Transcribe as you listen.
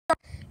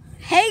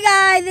Hey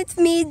guys, it's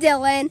me,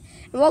 Dylan,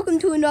 and welcome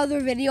to another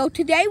video.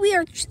 Today we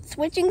are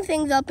switching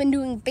things up and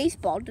doing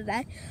baseball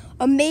today.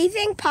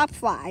 Amazing Pop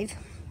 5.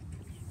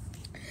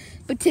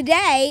 But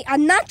today,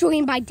 I'm not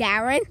joined by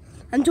Darren,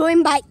 I'm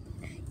joined by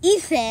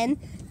Ethan.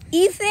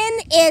 Ethan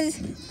is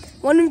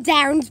one of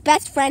Darren's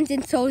best friends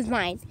and so is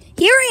mine.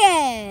 Here he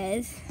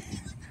is.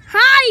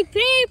 Hi,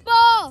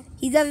 people!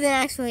 He doesn't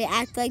actually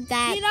act like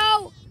that. You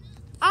know,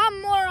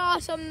 I'm more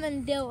awesome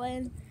than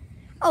Dylan.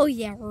 Oh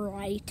yeah,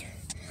 right.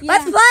 Yeah.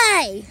 Let's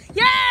play!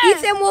 Yeah!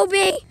 Ethan will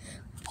be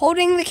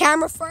holding the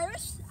camera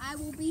first. I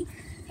will be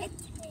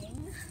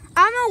hitting.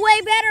 I'm a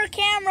way better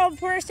camera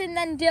person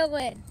than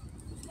Dylan.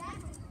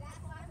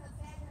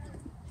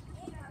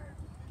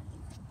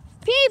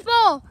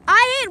 People,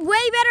 I hit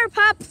way better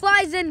pop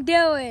flies than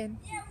Dylan.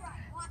 Yeah,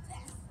 right. Watch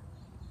this.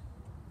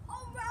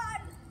 Home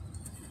run!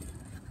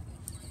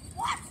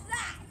 What's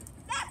that?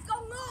 That's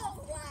going all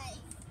the way.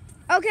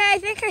 Okay, I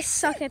think I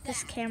suck at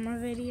this camera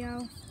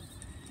video.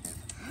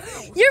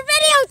 You're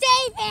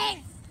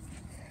videotaping!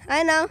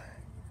 I know.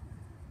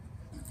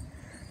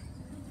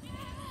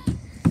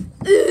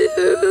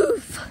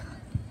 Oof.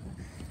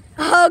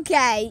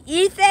 Okay,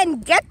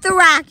 Ethan, get the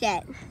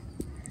racket.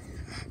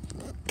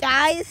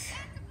 Guys,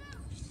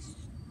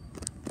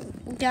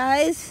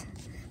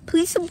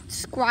 please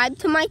subscribe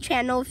to my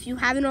channel if you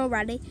haven't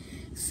already.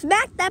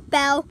 Smack that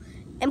bell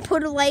and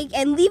put a like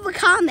and leave a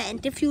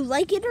comment if you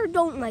like it or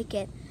don't like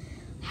it.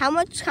 How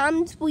much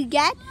comments we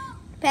get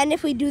depends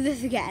if we do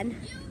this again.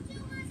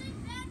 YouTubers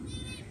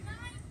invented in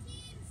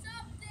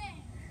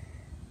 19-something.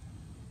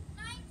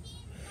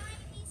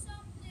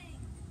 1990-something.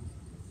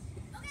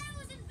 Okay, it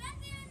was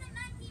invented in the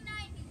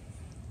 1990s.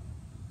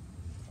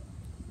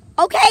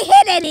 Okay,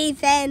 hit it,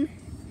 Ethan.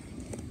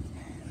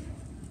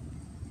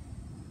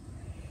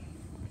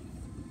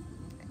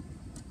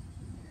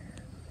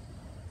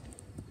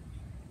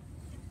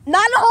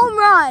 Not a home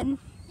run.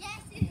 Yes,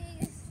 it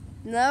is.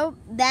 Nope,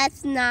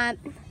 that's not.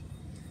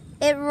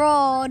 It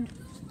rolled.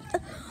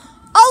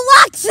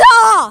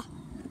 Alexa!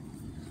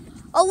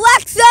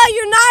 Alexa,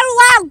 you're not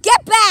allowed.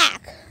 Get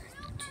back.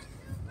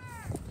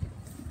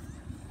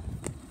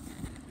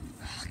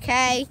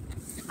 Okay,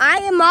 I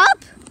am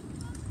up.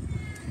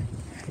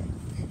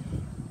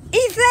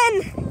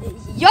 Ethan,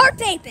 you're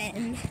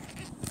taping.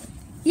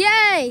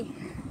 Yay!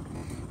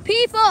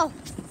 People,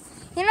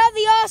 you know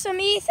the awesome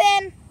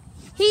Ethan?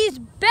 He's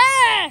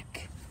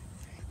back!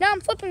 Now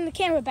I'm flipping the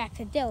camera back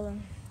to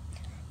Dylan.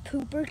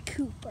 Pooper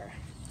Cooper.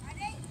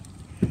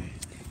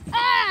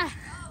 Ah!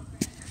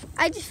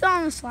 I just fell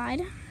on the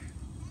slide. Out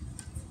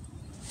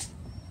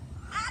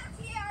of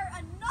here,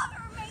 another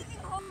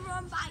amazing home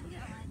run by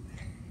Dylan.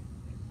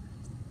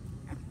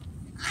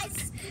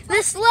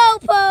 The slow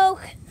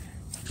poke.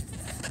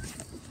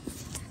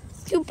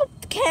 Scoop up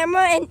the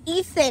camera and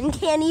Ethan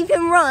can't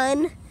even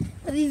run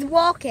because he's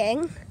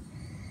walking.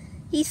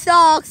 He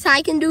sucks.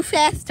 I can do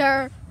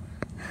faster.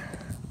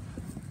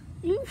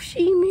 You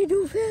see me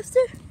do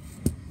faster?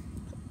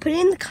 Put it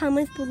in the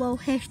comments below,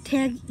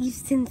 hashtag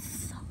Easton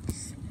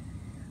sucks.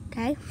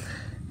 Okay?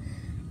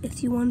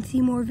 If you want to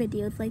see more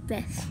videos like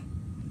this.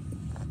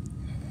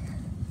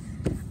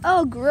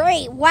 Oh,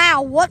 great.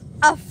 Wow, what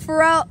a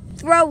throw,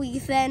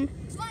 Ethan.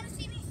 You want to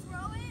see me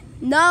throw it?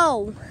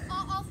 No.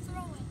 I'll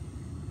throw it.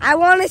 I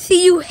want to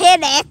see you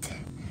hit it.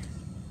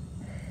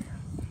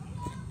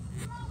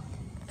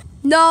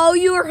 No,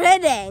 you were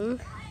hitting.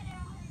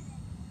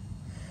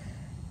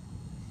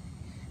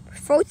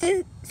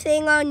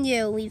 Focusing on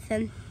you,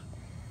 Ethan.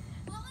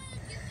 What will you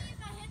give me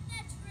if I hit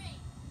that tree?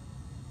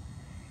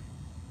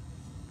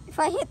 If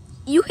I hit,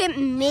 you hit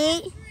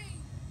me.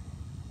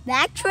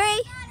 That tree?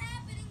 It's not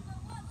happening, but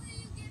what will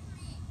you give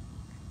me?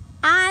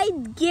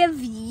 I'd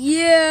give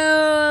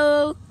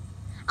you.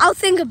 I'll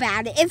think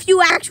about it. If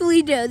you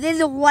actually do. This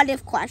is a what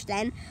if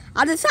question.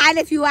 I'll decide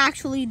if you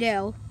actually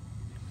do.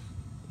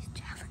 He's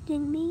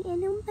challenging me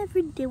and he'll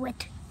never do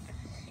it.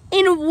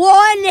 In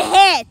one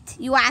hit,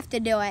 you have to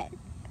do it.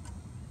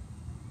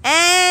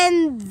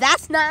 And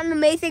that's not an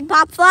amazing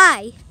pop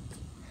fly.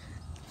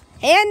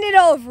 Hand it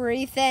over,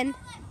 Ethan.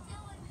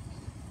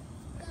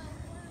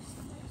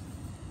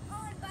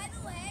 Oh, and by the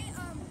way,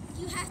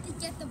 you have to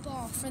get the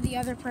ball for the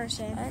other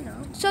person. I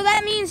know. So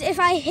that means if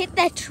I hit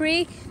that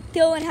tree,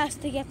 Dylan has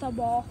to get the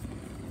ball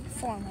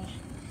for me.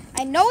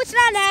 I know it's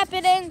not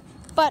happening,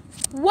 but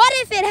what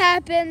if it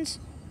happens?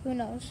 Who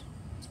knows?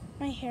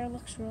 My hair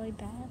looks really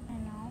bad, I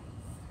know.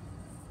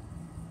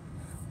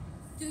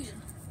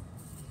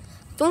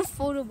 Don't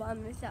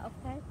photobomb yourself,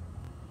 okay?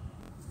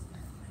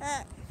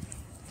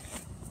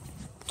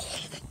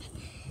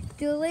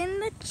 Dylan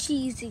the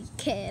cheesy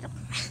kid.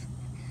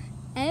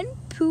 And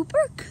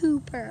Pooper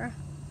Cooper.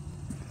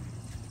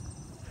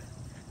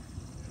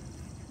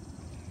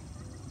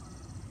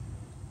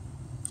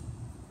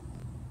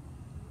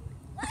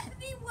 Let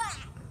me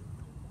whack.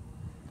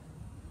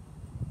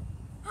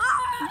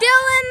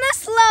 Dylan the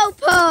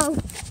slowpoke.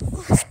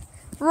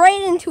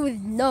 Right into his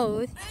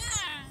nose.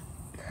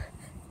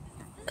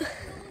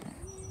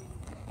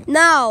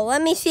 No,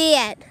 let me see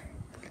it.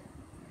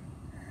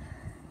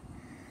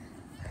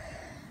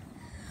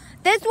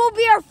 This will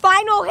be our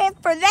final hit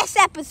for this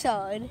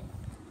episode.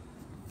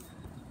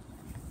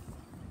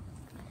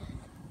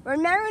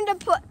 Remember to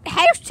put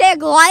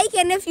hashtag like,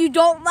 and if you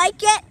don't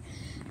like it,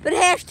 put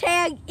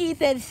hashtag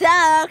Ethan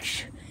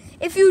sucks.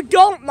 If you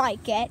don't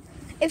like it,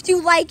 if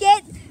you like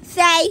it,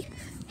 say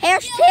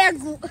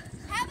hashtag.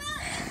 How about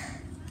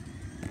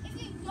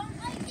if you don't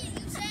like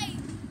it, you say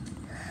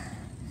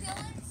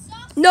Dylan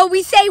sucks? No,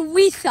 we say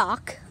we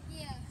suck.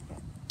 Yeah.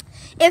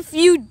 If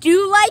you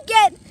do like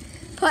it,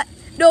 put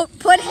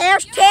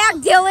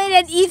hashtag Dylan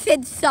and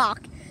Ethan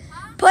suck.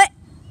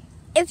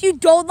 If you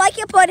don't like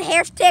it, put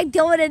hashtag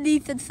Dylan and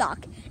Ethan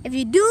suck. If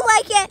you do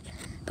like it,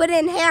 put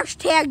in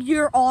hashtag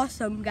you're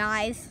awesome,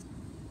 guys.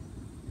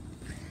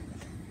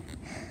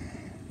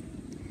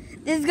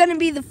 This is gonna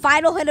be the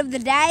final hit of the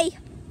day.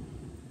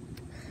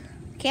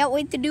 Can't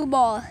wait to do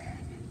more.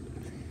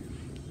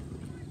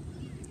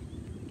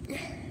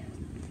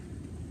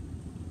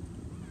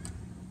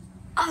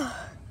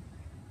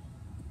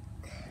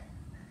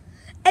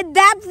 And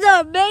that's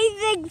the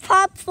amazing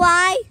pop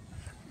fly.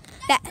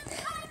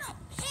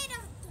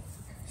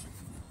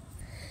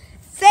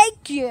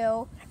 Thank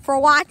you for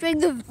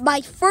watching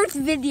my first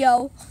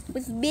video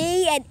with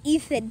me and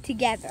Ethan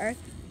together.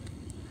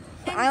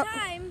 And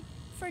time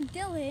for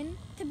Dylan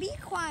to be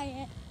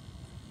quiet.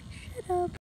 Shut up.